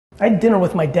I had dinner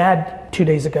with my dad 2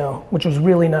 days ago, which was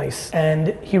really nice. And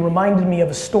he reminded me of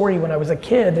a story when I was a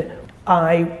kid.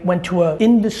 I went to a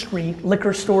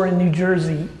liquor store in New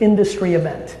Jersey, industry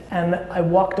event. And I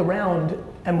walked around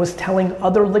and was telling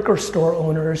other liquor store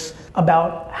owners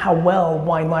about how well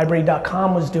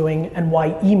WineLibrary.com was doing and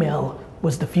why email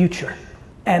was the future.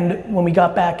 And when we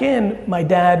got back in, my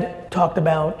dad talked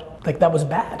about, like, that was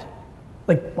bad.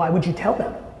 Like, why would you tell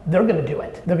them? They're gonna do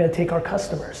it. They're gonna take our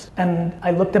customers. And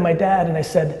I looked at my dad and I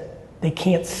said, they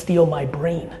can't steal my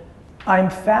brain.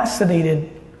 I'm fascinated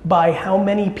by how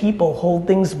many people hold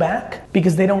things back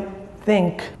because they don't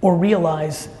think or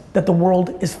realize that the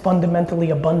world is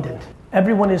fundamentally abundant.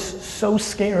 Everyone is so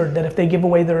scared that if they give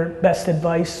away their best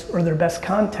advice or their best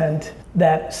content,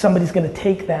 that somebody's gonna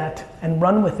take that and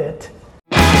run with it.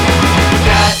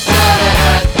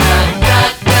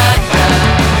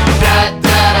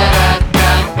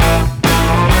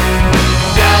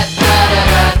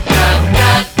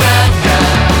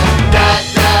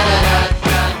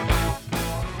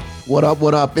 What up,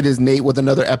 what up? It is Nate with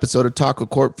another episode of Taco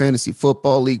Court Fantasy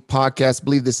Football League podcast. I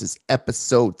believe this is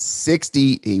episode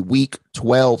 60, a week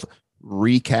 12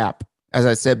 recap. As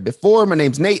I said before, my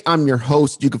name's Nate. I'm your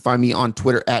host. You can find me on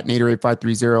Twitter at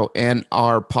Nater8530 and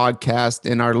our podcast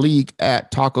in our league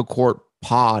at Taco Court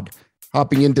Pod.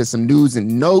 Hopping into some news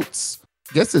and notes.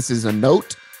 I guess this is a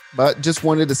note, but just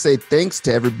wanted to say thanks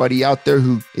to everybody out there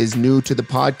who is new to the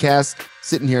podcast,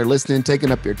 sitting here listening,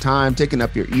 taking up your time, taking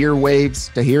up your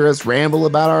earwaves to hear us ramble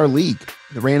about our league,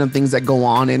 the random things that go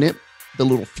on in it, the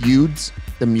little feuds,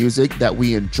 the music that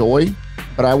we enjoy.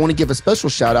 But I want to give a special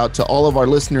shout out to all of our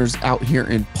listeners out here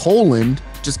in Poland.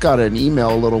 Just got an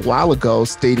email a little while ago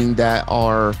stating that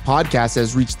our podcast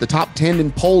has reached the top 10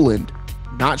 in Poland.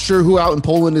 Not sure who out in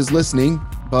Poland is listening,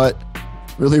 but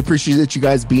really appreciate you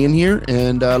guys being here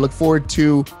and look forward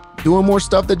to doing more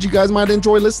stuff that you guys might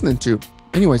enjoy listening to.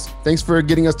 Anyways, thanks for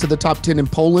getting us to the top 10 in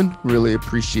Poland. Really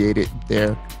appreciate it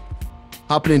there.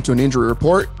 Hopping into an injury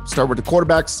report. Start with the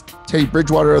quarterbacks. Teddy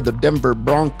Bridgewater of the Denver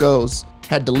Broncos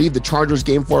had to leave the Chargers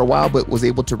game for a while, but was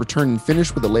able to return and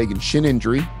finish with a leg and shin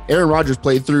injury. Aaron Rodgers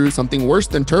played through something worse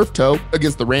than turf toe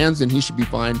against the Rams, and he should be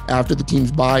fine after the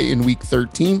team's bye in week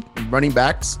 13. Running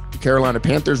backs, the Carolina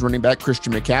Panthers running back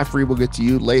Christian McCaffrey, we'll get to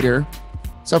you later,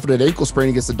 suffered an ankle sprain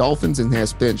against the Dolphins and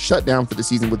has been shut down for the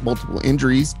season with multiple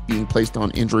injuries, being placed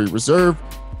on injury reserve.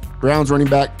 Browns running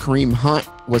back Kareem Hunt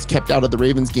was kept out of the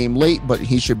Ravens game late, but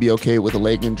he should be okay with a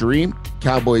leg injury.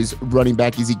 Cowboys running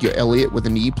back Ezekiel Elliott with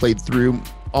a knee played through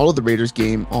all of the Raiders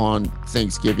game on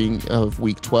Thanksgiving of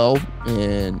week 12,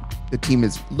 and the team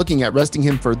is looking at resting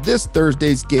him for this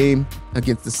Thursday's game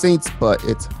against the Saints, but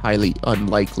it's highly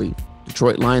unlikely.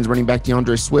 Detroit Lions running back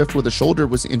DeAndre Swift with a shoulder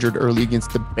was injured early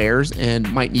against the Bears and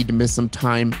might need to miss some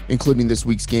time, including this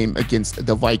week's game against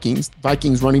the Vikings.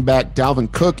 Vikings running back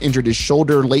Dalvin Cook injured his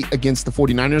shoulder late against the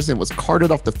 49ers and was carted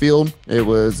off the field. It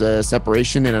was a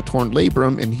separation and a torn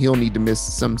labrum, and he'll need to miss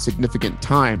some significant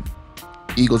time.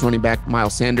 Eagles running back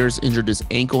Miles Sanders injured his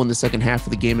ankle in the second half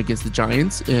of the game against the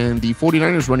Giants, and the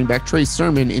 49ers running back Trey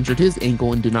Sermon injured his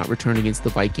ankle and did not return against the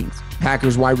Vikings.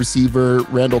 Packers wide receiver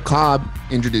Randall Cobb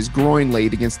injured his groin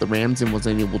late against the Rams and was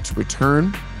unable to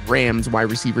return. Rams wide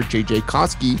receiver J.J.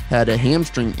 Koski had a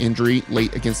hamstring injury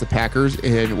late against the Packers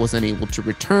and was unable to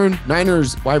return.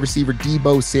 Niners wide receiver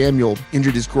Deebo Samuel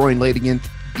injured his groin late against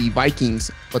the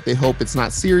Vikings, but they hope it's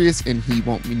not serious and he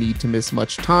won't need to miss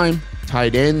much time.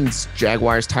 Tight ends,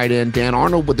 Jaguars tight end Dan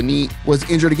Arnold with a knee was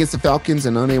injured against the Falcons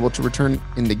and unable to return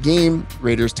in the game.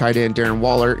 Raiders tight end Darren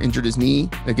Waller injured his knee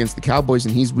against the Cowboys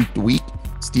and he's week to week.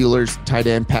 Steelers tight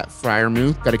end Pat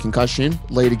Freiermuth got a concussion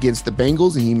late against the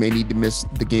Bengals and he may need to miss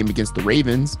the game against the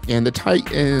Ravens. And the tight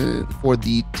end for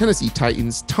the Tennessee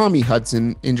Titans, Tommy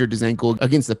Hudson, injured his ankle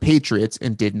against the Patriots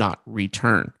and did not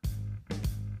return.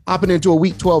 Hopping into a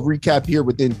week 12 recap here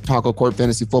within Taco Court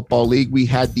Fantasy Football League, we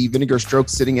had the Vinegar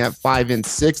Strokes sitting at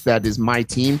 5-6. That is my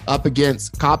team up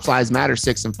against Cop Size Matter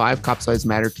 6-5. Cop Size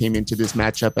Matter came into this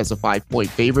matchup as a 5-point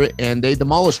favorite, and they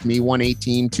demolished me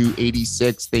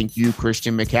 118-86. Thank you,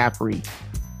 Christian McCaffrey.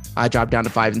 I dropped down to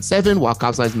 5-7, while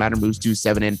Cop Size Matter moves to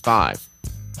 7-5.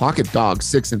 Pocket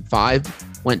Dogs 6-5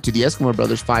 went to the Eskimo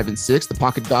Brothers 5-6. The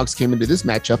Pocket Dogs came into this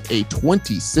matchup a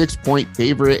 26-point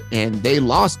favorite, and they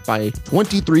lost by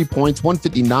 23 points,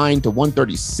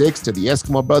 159-136 to the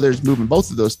Eskimo Brothers, moving both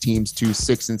of those teams to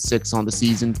 6-6 on the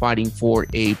season, fighting for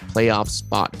a playoff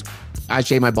spot. I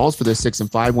shaved my balls for the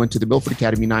 6-5, went to the Milford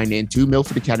Academy 9-2.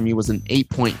 Milford Academy was an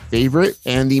 8-point favorite,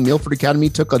 and the Milford Academy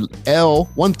took a L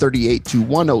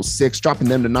 138-106, dropping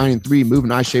them to 9-3,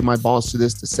 moving I shaved my balls to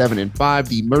this to 7-5.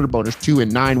 The Murder Boners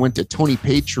 2-9 went to Tony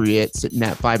Patriot, sitting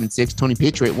at 5-6. Tony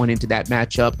Patriot went into that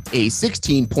matchup a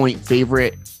 16-point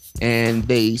favorite, and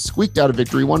they squeaked out a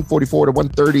victory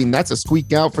 144-130, and that's a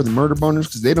squeak out for the Murder Boners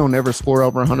because they don't ever score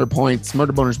over 100 points.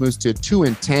 Murder Boners moves to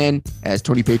 2-10 as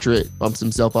Tony Patriot bumps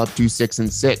himself up to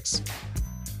 6-6.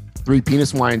 Three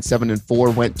Penis Wine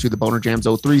 7-4 went to the Boner Jams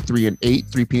 03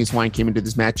 3-8. Three Penis Wine came into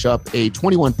this matchup a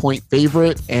 21-point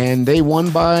favorite, and they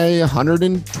won by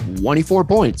 124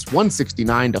 points,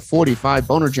 169-45.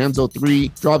 Boner Jams 03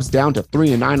 drops down to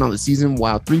 3-9 on the season,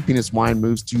 while Three Penis Wine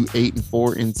moves to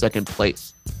 8-4 in second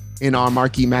place. In our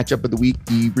marquee matchup of the week,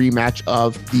 the rematch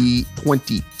of the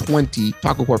 2020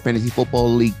 Taco Corp Fantasy Football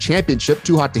League Championship.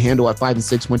 Too Hot to Handle at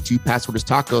 5-6 went to Password is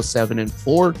Taco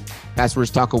 7-4. Password is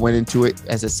Taco went into it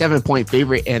as a 7-point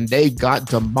favorite, and they got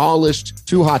demolished.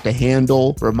 Too Hot to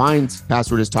Handle reminds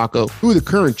Password is Taco who the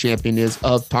current champion is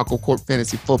of Taco Corp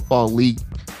Fantasy Football League,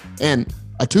 and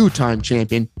a two-time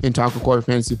champion in Taco Corp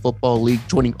Fantasy Football League,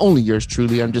 joining only yours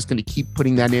truly. I'm just going to keep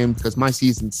putting that in because my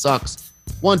season sucks.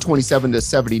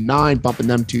 127-79, bumping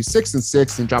them to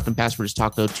 6-6 and dropping Password is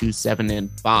Taco to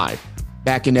 7-5.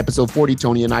 Back in episode 40,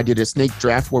 Tony and I did a snake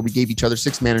draft where we gave each other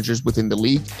 6 managers within the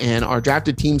league, and our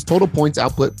drafted team's total points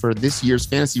output for this year's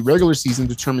fantasy regular season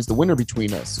determines the winner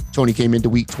between us. Tony came into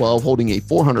week 12 holding a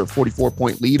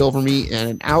 444-point lead over me,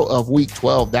 and out of week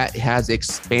 12, that has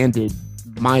expanded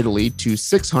mightily to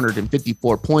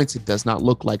 654 points. It does not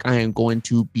look like I am going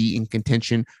to be in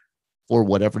contention for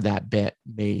whatever that bet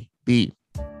may be.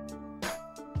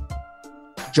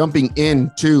 Jumping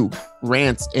into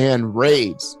rants and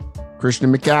raves.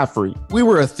 Christian McCaffrey. We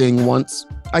were a thing once.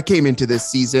 I came into this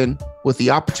season with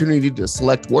the opportunity to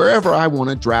select wherever I want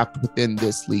to draft within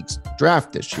this league's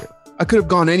draft this year. I could have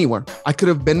gone anywhere. I could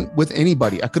have been with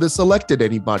anybody. I could have selected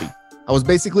anybody. I was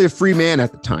basically a free man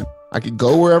at the time. I could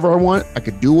go wherever I want. I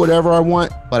could do whatever I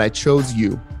want, but I chose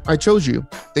you. I chose you.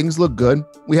 Things look good.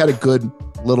 We had a good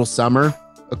little summer.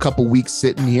 A couple weeks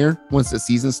sitting here once the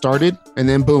season started, and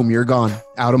then boom, you're gone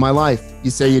out of my life.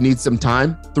 You say you need some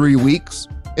time, 3 weeks.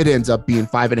 It ends up being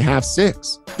 5.5,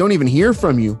 6. Don't even hear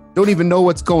from you. Don't even know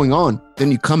what's going on.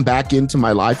 Then you come back into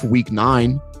my life week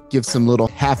 9, give some little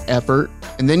half effort,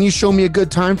 and then you show me a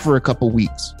good time for a couple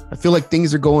weeks. I feel like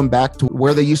things are going back to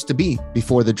where they used to be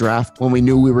before the draft when we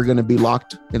knew we were going to be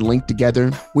locked and linked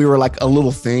together. We were like a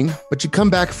little thing, but you come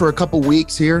back for a couple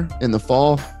weeks here in the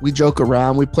fall. We joke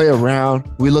around, we play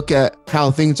around, we look at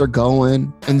how things are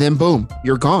going, and then boom,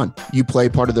 you're gone. You play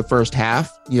part of the first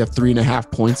half. You have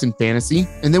 3.5 points in fantasy,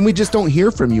 and then we just don't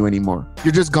hear from you anymore.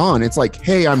 You're just gone. It's like,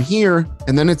 hey, I'm here,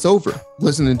 and then it's over.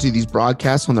 Listening to these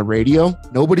broadcasts on the radio,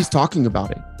 nobody's talking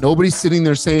about it. Nobody's sitting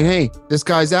there saying, hey, this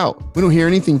guy's out. We don't hear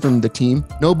anything from the team.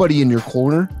 Nobody in your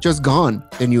corner, just gone.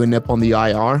 Then you end up on the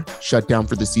IR, shut down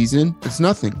for the season. It's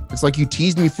nothing. It's like you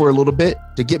teased me for a little bit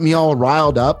to get me all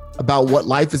riled up about what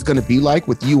life is going to be like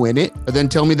with you in it, but then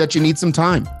tell me that you need some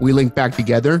time. We link back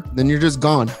together, then you're just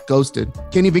gone, ghosted.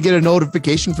 Can't even get a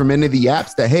notification from any of the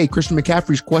apps that, hey, Christian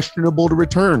McCaffrey's questionable to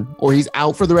return, or he's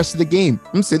out for the rest of the game.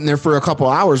 I'm sitting there for a couple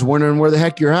hours wondering where the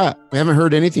heck you're at. We haven't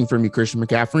heard anything from you, Christian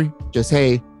McCaffrey. Just,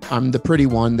 hey, I'm the pretty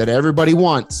one that everybody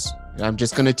wants. I'm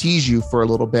just going to tease you for a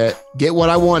little bit, get what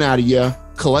I want out of you,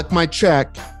 collect my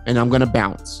check, and I'm going to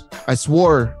bounce. I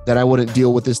swore that I wouldn't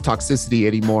deal with this toxicity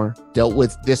anymore. Dealt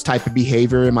with this type of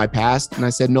behavior in my past, and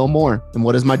I said no more. And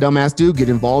what does my dumbass do? Get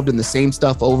involved in the same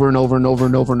stuff over and over and over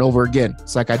and over and over again.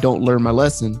 It's like I don't learn my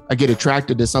lesson. I get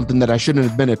attracted to something that I shouldn't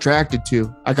have been attracted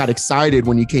to. I got excited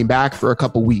when you came back for a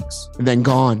couple weeks and then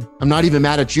gone. I'm not even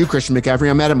mad at you, Christian McCaffrey.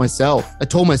 I'm mad at myself. I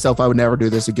told myself I would never do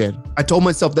this again. I told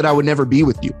myself that I would never be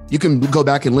with you. You can go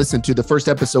back and listen to the first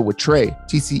episode with Trey,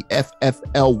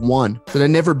 TCFFL1. That I'd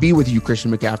never be with you,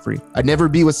 Christian McCaffrey. I'd never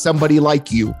be with somebody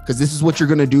like you, because this is what you're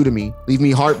going to do to me. Leave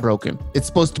me heartbroken. It's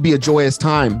supposed to be a joyous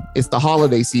time. It's the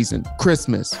holiday season,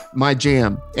 Christmas, my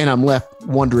jam, and I'm left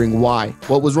wondering why.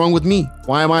 What was wrong with me?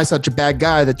 Why am I such a bad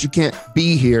guy that you can't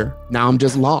be here? Now I'm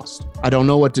just lost. I don't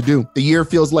know what to do. The year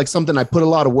feels like something I put a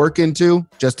lot of work into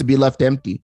just to be left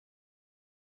empty.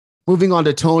 Moving on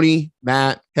to Tony,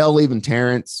 Matt, hell, even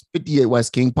Terrence, 58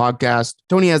 West King podcast.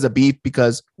 Tony has a beef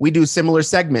because we do similar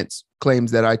segments.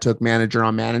 Claims that I took manager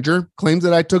on manager, claims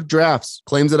that I took drafts,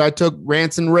 claims that I took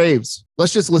rants and raves.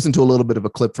 Let's just listen to a little bit of a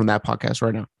clip from that podcast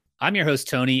right now. I'm your host,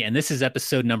 Tony, and this is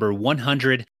episode number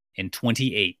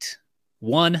 128.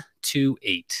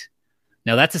 128.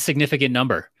 Now, that's a significant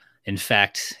number. In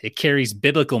fact, it carries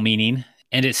biblical meaning,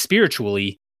 and it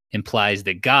spiritually implies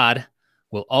that God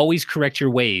will always correct your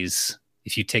ways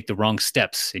if you take the wrong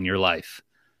steps in your life.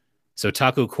 So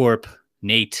Taco Corp,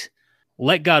 Nate,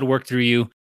 let God work through you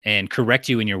and correct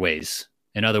you in your ways.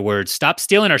 In other words, stop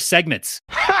stealing our segments.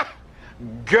 Ha!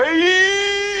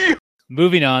 Gay!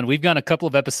 Moving on, we've gone a couple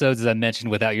of episodes, as I mentioned,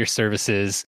 without your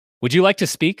services. Would you like to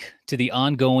speak to the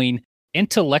ongoing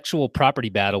intellectual property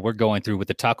battle we're going through with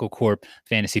the Taco Corp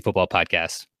Fantasy Football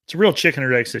Podcast? It's a real chicken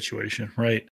or egg situation,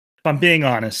 right? If I'm being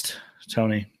honest,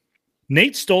 Tony,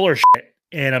 Nate stole our shit,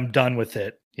 and I'm done with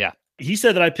it. Yeah. He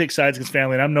said that I pick sides against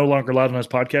family, and I'm no longer allowed on his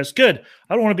podcast. Good.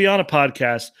 I don't want to be on a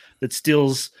podcast that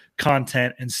steals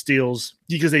content and steals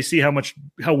because they see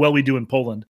how well we do in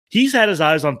Poland. He's had his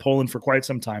eyes on Poland for quite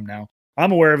some time now.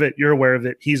 I'm aware of it. You're aware of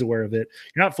it. He's aware of it.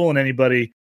 You're not fooling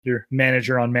anybody. Your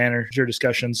manager on manager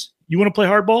discussions. You want to play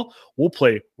hardball? We'll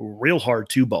play real hard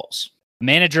 2 balls.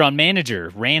 Manager on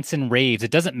manager, rants and raves. It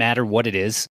doesn't matter what it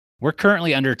is. We're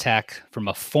currently under attack from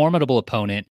a formidable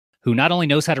opponent who not only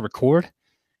knows how to record,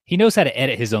 he knows how to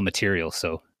edit his own material.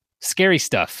 So scary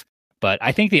stuff. But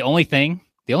I think the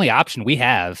only option we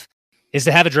have is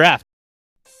to have a draft.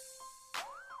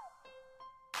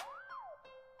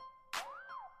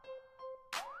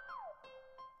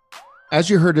 As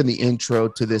you heard in the intro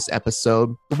to this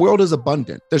episode, the world is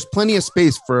abundant. There's plenty of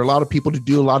space for a lot of people to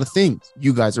do a lot of things.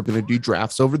 You guys are going to do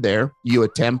drafts over there. You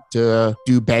attempt to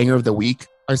do banger of the week.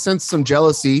 I sense some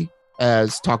jealousy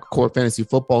as Taco Corp Fantasy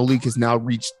Football League has now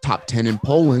reached top 10 in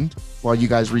Poland, while you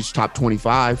guys reach top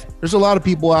 25. There's a lot of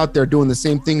people out there doing the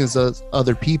same thing as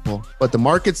other people, but the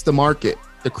market's the market.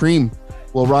 The cream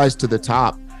will rise to the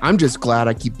top. I'm just glad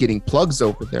I keep getting plugs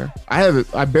over there.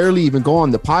 I barely even go on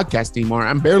the podcast anymore.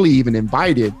 I'm barely even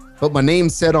invited, but my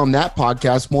name's said on that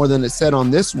podcast more than it's said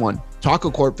on this one. Taco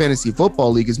Corp Fantasy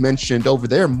Football League is mentioned over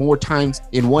there more times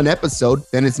in one episode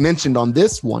than it's mentioned on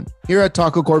this one. Here at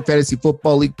Taco Corp Fantasy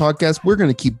Football League podcast, we're going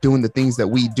to keep doing the things that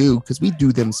we do because we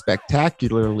do them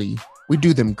spectacularly. We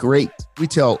do them great. We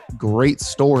tell great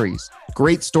stories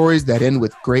that end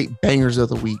with great bangers of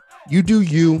the week. You do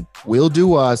you, we'll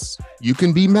do us. You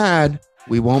can be mad.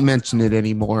 We won't mention it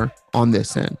anymore on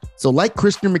this end. So like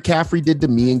Christian McCaffrey did to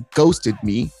me and ghosted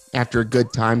me after a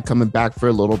good time, coming back for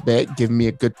a little bit, giving me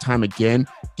a good time again,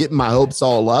 getting my hopes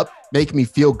all up, making me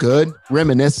feel good,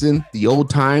 reminiscing the old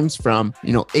times from,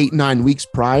 8-9 weeks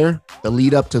prior, the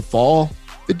lead up to fall.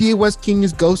 The DA West King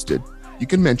is ghosted. You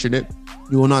can mention it.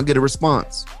 You will not get a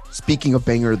response. Speaking of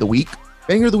banger of the week,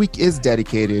 Banger of the Week is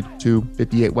dedicated to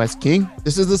 58 West King.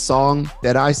 This is the song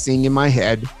that I sing in my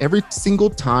head every single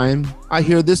time I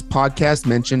hear this podcast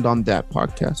mentioned on that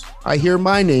podcast. I hear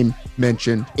my name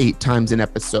mentioned 8 times an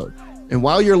episode. And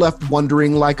while you're left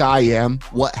wondering, like I am,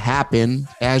 what happened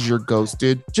as you're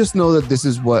ghosted, just know that this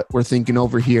is what we're thinking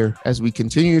over here as we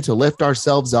continue to lift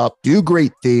ourselves up, do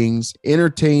great things,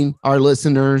 entertain our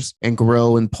listeners, and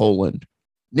grow in Poland.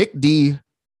 Nick D,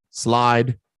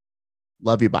 Slide,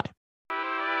 love you, bye.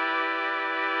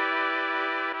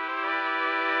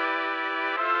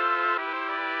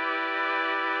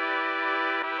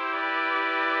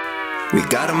 We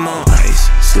got them on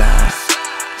ice, slide,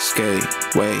 skate,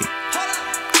 wait.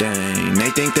 Dang, they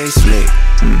think they slick.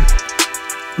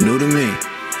 New to me,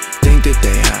 think that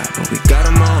they hot, but we got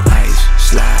them on ice,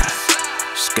 slide,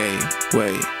 skate,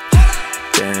 wait.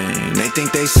 Dang, they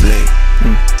think they slick.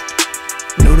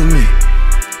 New to me,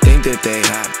 think that they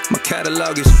hot. My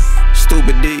catalog is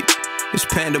stupid deep. It's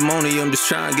pandemonium, just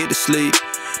trying to get to sleep.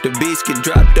 The beats get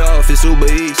dropped off, it's Uber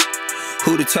Eats.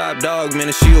 Who the top dog, man,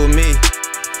 it's you or me?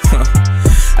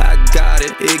 I got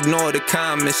it, ignore the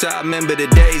comments. I remember the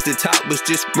days the top was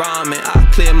just rhyming. I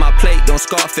clear my plate, don't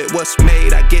scoff at what's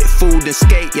made. I get food and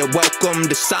skate, yeah, welcome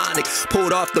to Sonic.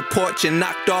 Pulled off the porch and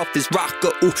knocked off his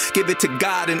rocker. Ooh, give it to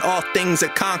God and all things are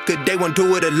conquered. They won't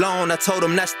do it alone, I told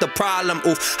them that's the problem.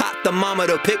 Ooh, hot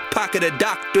thermometer, pickpocket a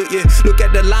doctor, yeah. Look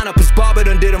at the lineup, his barber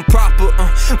done did him proper.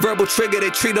 Verbal trigger, they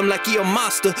treat him like he a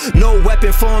monster. No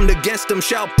weapon formed against him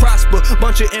shall prosper.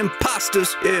 Bunch of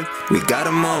imposters, yeah. We got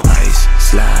him on ice,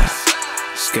 slide,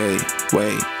 skate,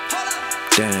 wait.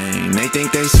 Dang, they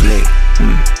think they slick.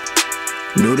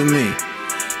 New to me,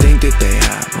 think that they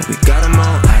hot, but we got them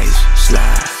on ice,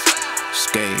 slide,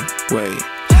 skate, wait.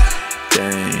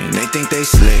 Dang, they think they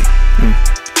slick.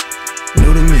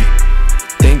 New to me,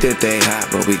 think that they hot,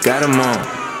 but we got them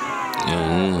on.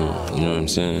 Yeah, you know what I'm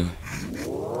saying?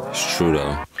 It's true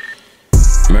though.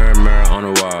 Mirror, mirror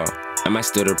on the wall. Am I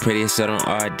still the prettiest? I don't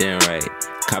all damn right.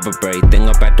 Copper braid, thing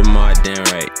up at the mall, damn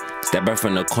right. Step back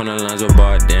from the corner lines with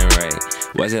bar, damn right.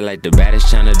 Was it like the baddest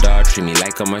China dog? Treat me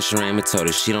like a mushroom and told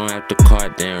her she don't have to call,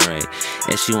 damn right.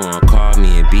 And she wanna call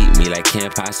me and beat me like Kim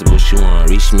Possible. She wanna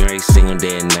reach me every single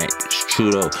day and night. It's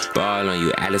true though, ball on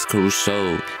you, Alice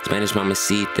Caruso. Spanish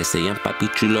mamacita, say I'm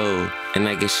papi chulo. And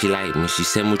I guess she like me, she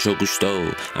said mucho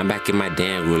gusto. I'm back in my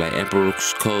damn groove like Emperor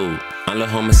Code. I'm Lil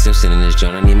Homer Simpson in this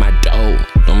joint, I need my dough.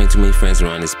 Don't make too many friends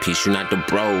around this piece, you not the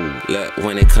bro. Look,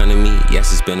 when it come to me,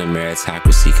 yes, it's been a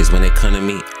meritocracy. Cause when it come to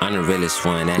me, I'm the realest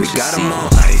one that We you got see. them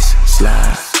on ice,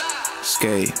 slide,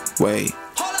 skate, wait.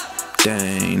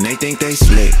 Dang, they think they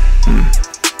slick.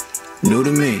 New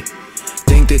to me,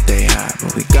 think that they hot,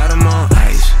 but we got them on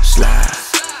ice, slide,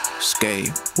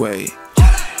 skate, wait.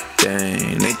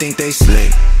 Dang, they think they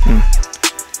slick.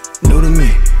 New to me,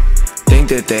 think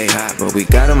that they hot, but we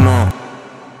got them on.